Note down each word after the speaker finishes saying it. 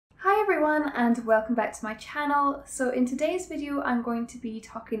everyone and welcome back to my channel. So in today's video I'm going to be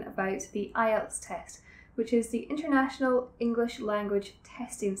talking about the IELTS test, which is the International English Language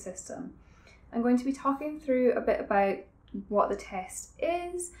Testing System. I'm going to be talking through a bit about what the test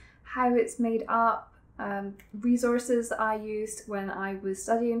is, how it's made up, resources that I used when I was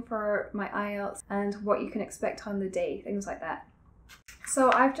studying for my IELTS, and what you can expect on the day, things like that.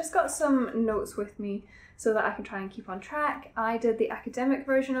 So I've just got some notes with me so that I can try and keep on track. I did the academic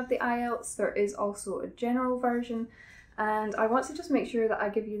version of the IELTS. There is also a general version, and I want to just make sure that I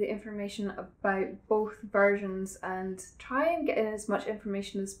give you the information about both versions and try and get in as much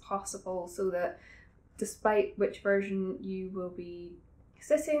information as possible so that despite which version you will be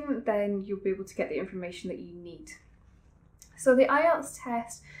sitting, then you'll be able to get the information that you need. So the IELTS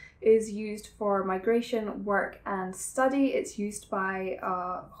test is used for migration, work and study. It's used by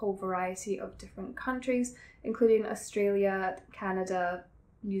a whole variety of different countries, including Australia, Canada,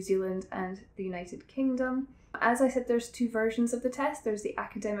 New Zealand and the United Kingdom. As I said, there's two versions of the test. There's the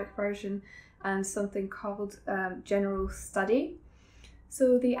academic version and something called general study.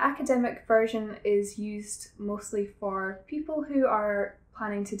 So the academic version is used mostly for people who are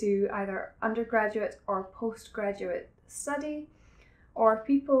planning to do either undergraduate or postgraduate study, or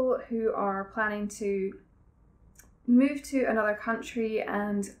people who are planning to move to another country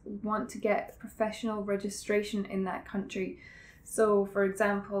and want to get professional registration in that country. So for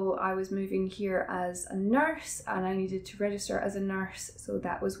example, I was moving here as a nurse and I needed to register as a nurse, so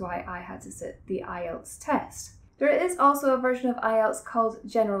that was why I had to sit the IELTS test. There is also a version of IELTS called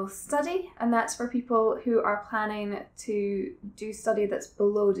General Study, and that's for people who are planning to do study that's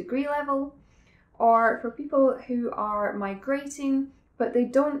below degree level, or for people who are migrating but they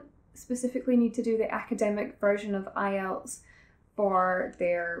don't specifically need to do the academic version of IELTS for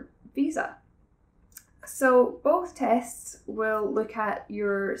their visa. So both tests will look at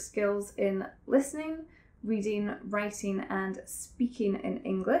your skills in listening, reading, writing and speaking in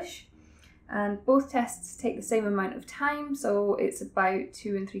English. And both tests take the same amount of time, so it's about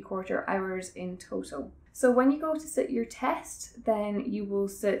 2 3/4 hours in total. So when you go to sit your test, then you will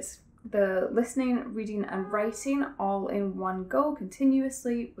sit the listening, reading and writing all in one go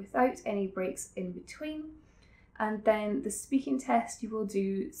continuously without any breaks in between. And then the speaking test you will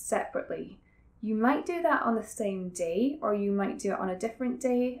do separately. You might do that on the same day or you might do it on a different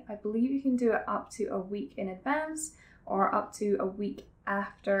day. I believe you can do it up to a week in advance or up to a week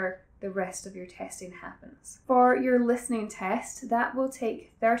after the rest of your testing happens. For your listening test, that will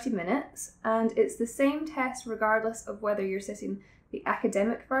take 30 minutes and it's the same test regardless of whether you're sitting the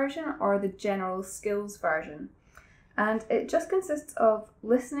academic version or the general skills version. And it just consists of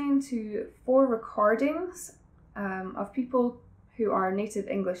listening to 4 recordings of people who are native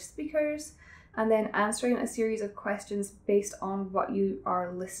English speakers and then answering a series of questions based on what you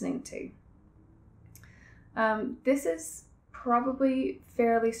are listening to. This is probably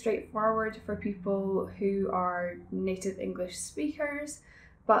fairly straightforward for people who are native English speakers,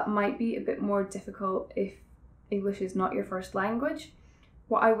 but might be a bit more difficult if English is not your first language.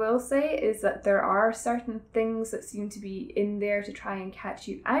 What I will say is that there are certain things that seem to be in there to try and catch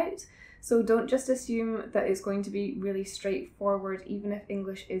you out, so don't just assume that it's going to be really straightforward even if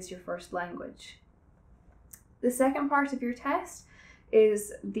English is your first language. The second part of your test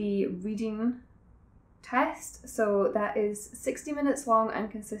is the reading test, so that is 60 minutes long and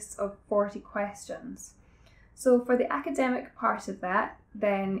consists of 40 questions. So for the academic part of that,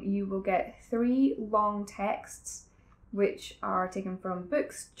 then you will get 3 long texts which are taken from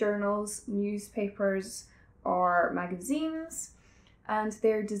books, journals, newspapers or magazines, and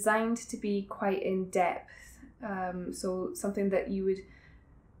they're designed to be quite in-depth, so something that you would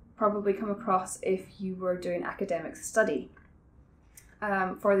probably come across if you were doing academic study.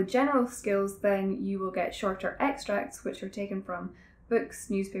 For the general skills, then you will get shorter extracts which are taken from books,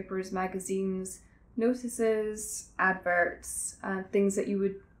 newspapers, magazines, notices, adverts, and things that you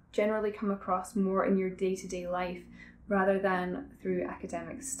would generally come across more in your day-to-day life rather than through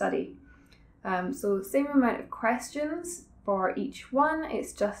academic study. So the same amount of questions for each one,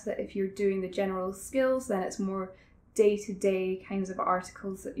 it's just that if you're doing the general skills, then it's more day-to-day kinds of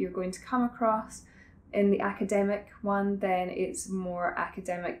articles that you're going to come across. In the academic one, then it's more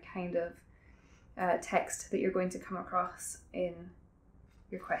academic kind of text that you're going to come across in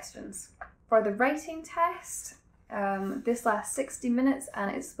your questions. For the writing test, this lasts 60 minutes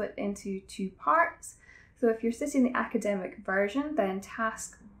and it's split into 2 parts. So if you're sitting the academic version, then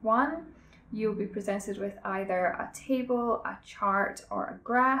task 1, you'll be presented with either a table, a chart or a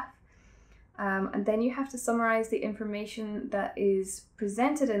graph. And then you have to summarize the information that is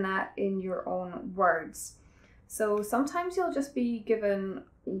presented in that in your own words. So sometimes you'll just be given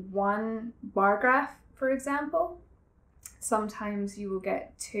one bar graph, for example. Sometimes you will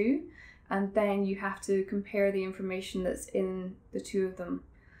get two, and then you have to compare the information that's in the two of them.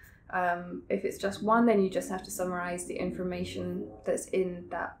 If it's just one, then you just have to summarize the information that's in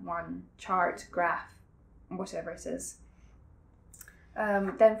that one chart, graph, whatever it is.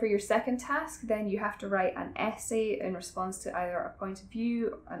 Then for your second task, then you have to write an essay in response to either a point of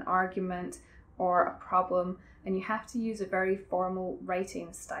view, an argument, or a problem, and you have to use a very formal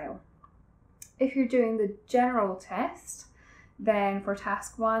writing style. If you're doing the general test, then for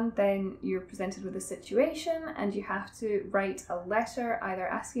task 1, then you're presented with a situation and you have to write a letter either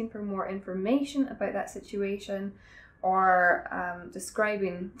asking for more information about that situation or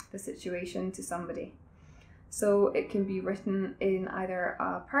describing the situation to somebody. So it can be written in either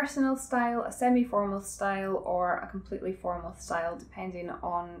a personal style, a semi-formal style, or a completely formal style, depending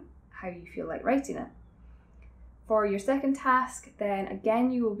on how you feel like writing it. For your second task, then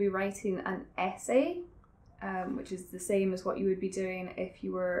again you will be writing an essay, which is the same as what you would be doing if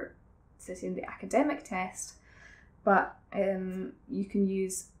you were sitting the academic test, but you can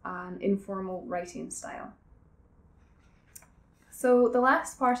use an informal writing style. So the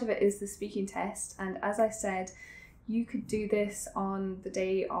last part of it is the speaking test, and as I said, you could do this on the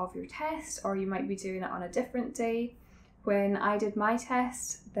day of your test, or you might be doing it on a different day. When I did my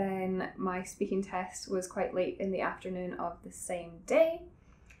test, then my speaking test was quite late in the afternoon of the same day,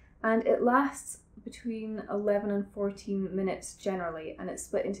 and it lasts between 11 and 14 minutes generally, and it's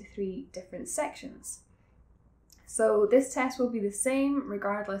split into 3 different sections. So this test will be the same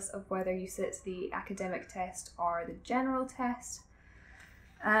regardless of whether you sit the academic test or the general test.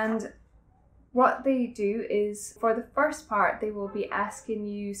 And what they do is, for the first part, they will be asking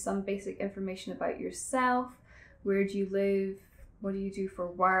you some basic information about yourself. Where do you live? What do you do for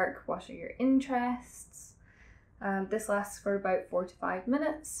work? What are your interests? This lasts for about 4 to 5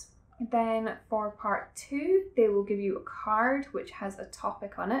 minutes. Then for part 2, they will give you a card which has a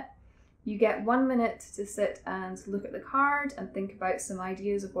topic on it. You get 1 minute to sit and look at the card and think about some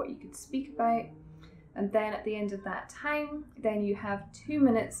ideas of what you could speak about. And then at the end of that time, then you have 2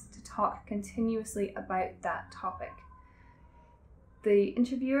 minutes to talk continuously about that topic. The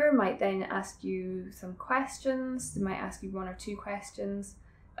interviewer might then ask you some questions. They might ask you 1 or 2 questions.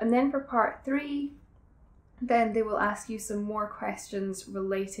 And then for part 3, then they will ask you some more questions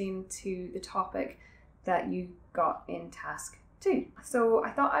relating to the topic that you got in task 2. So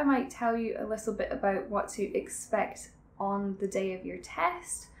I thought I might tell you a little bit about what to expect on the day of your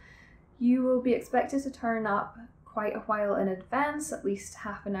test. You will be expected to turn up quite a while in advance, at least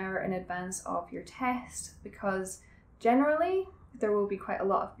half an hour in advance of your test, because generally there will be quite a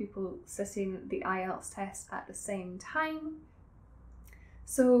lot of people sitting the IELTS test at the same time.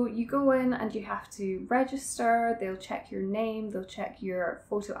 So you go in and you have to register. They'll check your name, they'll check your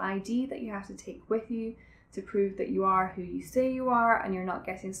photo ID that you have to take with you to prove that you are who you say you are and you're not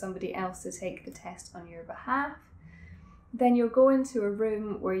getting somebody else to take the test on your behalf. Then you'll go into a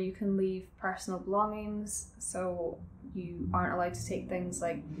room where you can leave personal belongings, so you aren't allowed to take things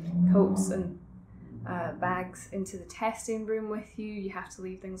like coats and bags into the testing room with you. You have to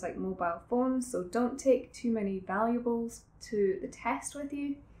leave things like mobile phones, so don't take too many valuables to the test with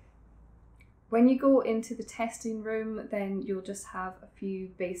you. When you go into the testing room, then you'll just have a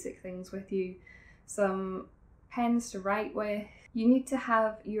few basic things with you. Some pens to write with. You need to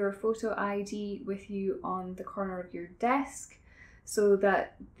have your photo ID with you on the corner of your desk so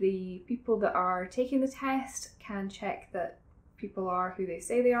that the people that are taking the test can check that people are who they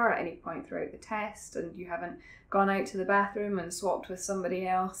say they are at any point throughout the test, and you haven't gone out to the bathroom and swapped with somebody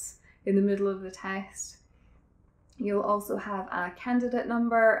else in the middle of the test. You'll also have a candidate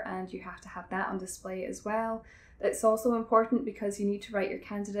number, and you have to have that on display as well. It's also important because you need to write your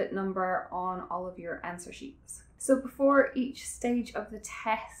candidate number on all of your answer sheets. So before each stage of the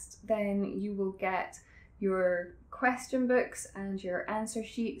test, then you will get your question books and your answer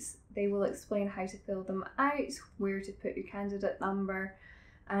sheets. They will explain how to fill them out, where to put your candidate number,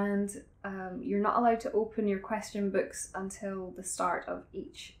 and you're not allowed to open your question books until the start of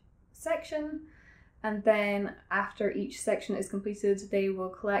each section. And then after each section is completed, they will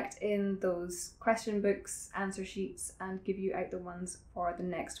collect in those question books, answer sheets, and give you out the ones for the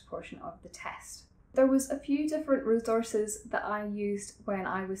next portion of the test. There was a few different resources that I used when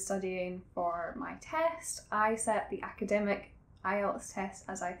I was studying for my test. I set the academic IELTS test,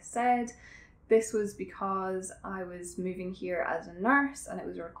 as I said. This was because I was moving here as a nurse and it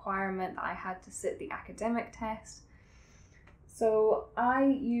was a requirement that I had to sit the academic test. So I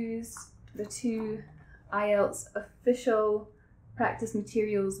used the 2 IELTS official practice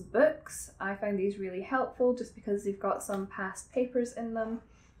materials books. I found these really helpful just because they've got some past papers in them.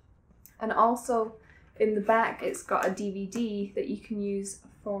 And also in the back, it's got a DVD that you can use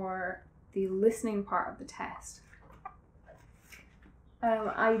for the listening part of the test.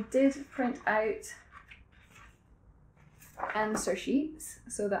 I did print out answer sheets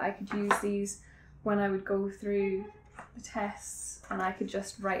so that I could use these when I would go through the tests, and I could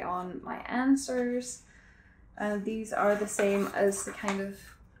just write on my answers. And these are the same as the kind of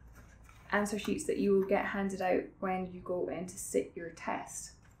answer sheets that you will get handed out when you go in to sit your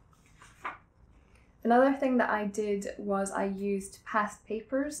test. Another thing that I did was I used past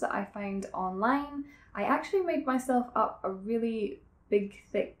papers that I found online. I actually made myself up a really big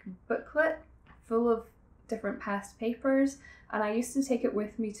thick booklet full of different past papers, and I used to take it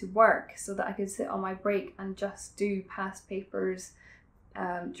with me to work so that I could sit on my break and just do past papers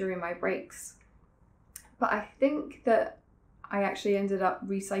during my breaks. But I think that I actually ended up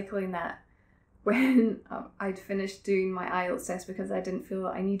recycling that when I'd finished doing my IELTS test, because I didn't feel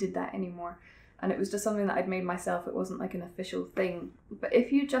that I needed that anymore. And it was just something that I'd made myself. It wasn't like an official thing. But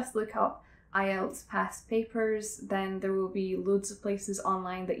if you just look up IELTS past papers, then there will be loads of places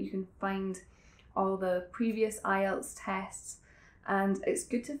online that you can find all the previous IELTS tests. And it's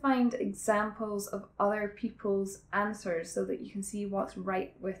good to find examples of other people's answers so that you can see what's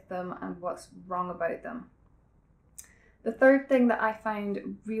right with them and what's wrong about them. The third thing that I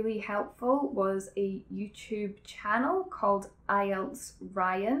found really helpful was a YouTube channel called IELTS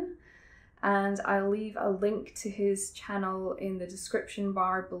Ryan. And I'll leave a link to his channel in the description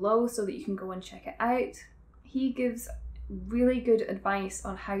bar below so that you can go and check it out. He gives really good advice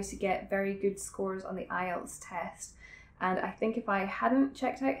on how to get very good scores on the IELTS test. And I think if I hadn't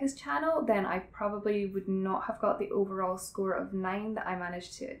checked out his channel, then I probably would not have got the overall score of 9 that I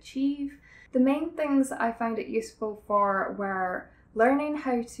managed to achieve. The main things that I found it useful for were learning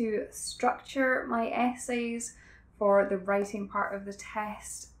how to structure my essays for the writing part of the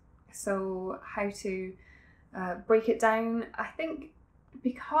test. So how to break it down. I think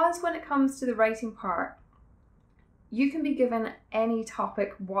because when it comes to the writing part, you can be given any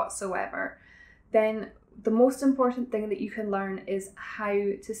topic whatsoever, then the most important thing that you can learn is how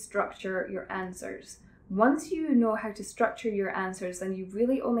to structure your answers. Once you know how to structure your answers, then you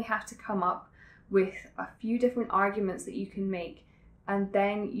really only have to come up with a few different arguments that you can make, and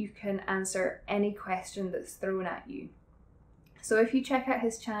then you can answer any question that's thrown at you. So if you check out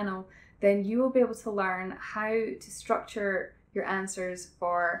his channel, then you will be able to learn how to structure your answers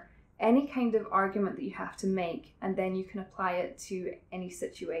for any kind of argument that you have to make, and then you can apply it to any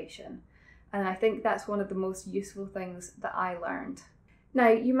situation. And I think that's one of the most useful things that I learned. Now,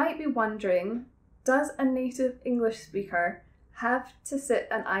 you might be wondering, does a native English speaker have to sit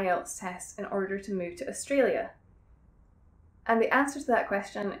an IELTS test in order to move to Australia? And the answer to that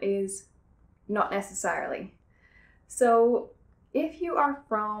question is not necessarily. So if you are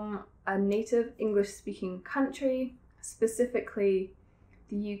from a native English speaking country, specifically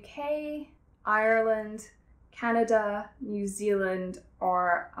the UK, Ireland, Canada, New Zealand,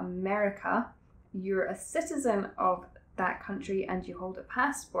 or America, you're a citizen of that country and you hold a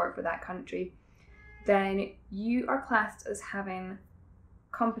passport for that country, then you are classed as having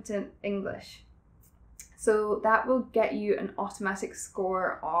competent English. So that will get you an automatic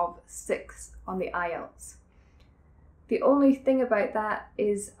score of 6 on the IELTS. The only thing about that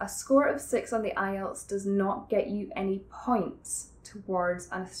is a score of 6 on the IELTS does not get you any points towards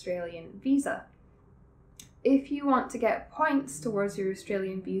an Australian visa. If you want to get points towards your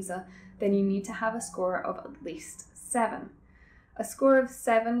Australian visa, then you need to have a score of at least 7. A score of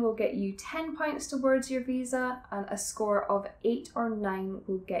 7 will get you 10 points towards your visa, and a score of 8 or 9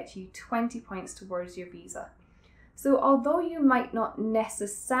 will get you 20 points towards your visa. So although you might not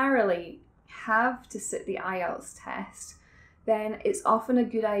necessarily have to sit the IELTS test, then it's often a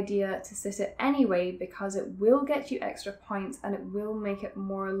good idea to sit it anyway, because it will get you extra points and it will make it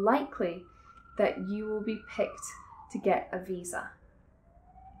more likely that you will be picked to get a visa.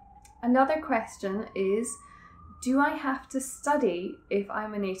 Another question is, do I have to study if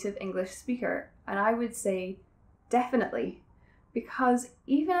I'm a native English speaker? And I would say definitely, because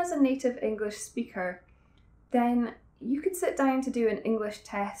even as a native English speaker, then you could sit down to do an English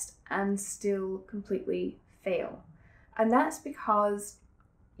test and still completely fail. And that's because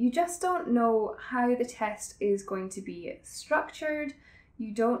you just don't know how the test is going to be structured.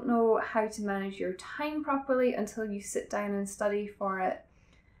 You don't know how to manage your time properly until you sit down and study for it.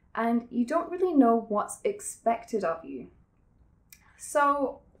 And you don't really know what's expected of you.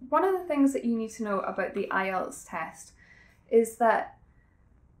 So one of the things that you need to know about the IELTS test is that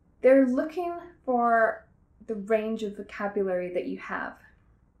they're looking for the range of vocabulary that you have.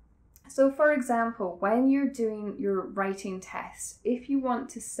 So for example, when you're doing your writing test, if you want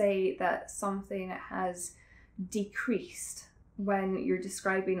to say that something has decreased when you're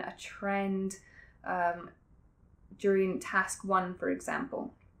describing a trend during task 1, for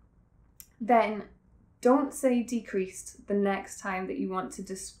example, then don't say decreased the next time that you want to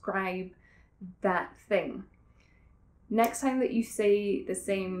describe that thing. Next time that you say the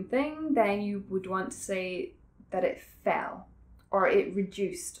same thing, then you would want to say that it fell, or it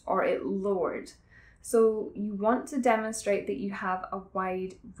reduced, or it lowered. So you want to demonstrate that you have a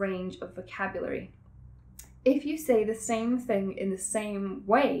wide range of vocabulary. If you say the same thing in the same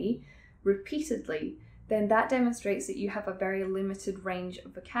way repeatedly, then that demonstrates that you have a very limited range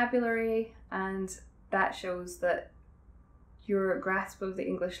of vocabulary, and that shows that your grasp of the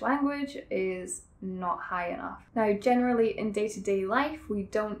English language is not high enough. Now, generally in day-to-day life, we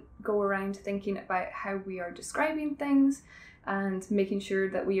don't go around thinking about how we are describing things and making sure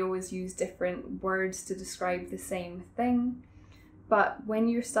that we always use different words to describe the same thing. But when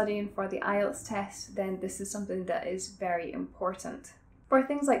you're studying for the IELTS test, then this is something that is very important. For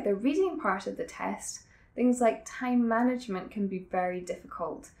things like the reading part of the test, things like time management can be very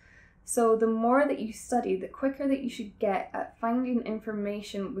difficult. So the more that you study, the quicker that you should get at finding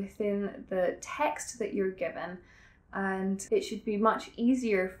information within the text that you're given, and it should be much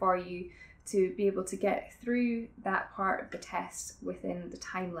easier for you to be able to get through that part of the test within the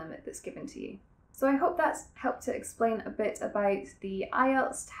time limit that's given to you. So I hope that's helped to explain a bit about the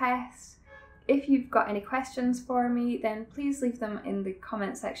IELTS test. If you've got any questions for me, then please leave them in the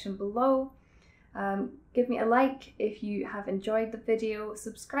comment section below. Give me a like if you have enjoyed the video,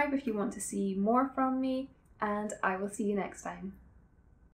 subscribe if you want to see more from me, and I will see you next time.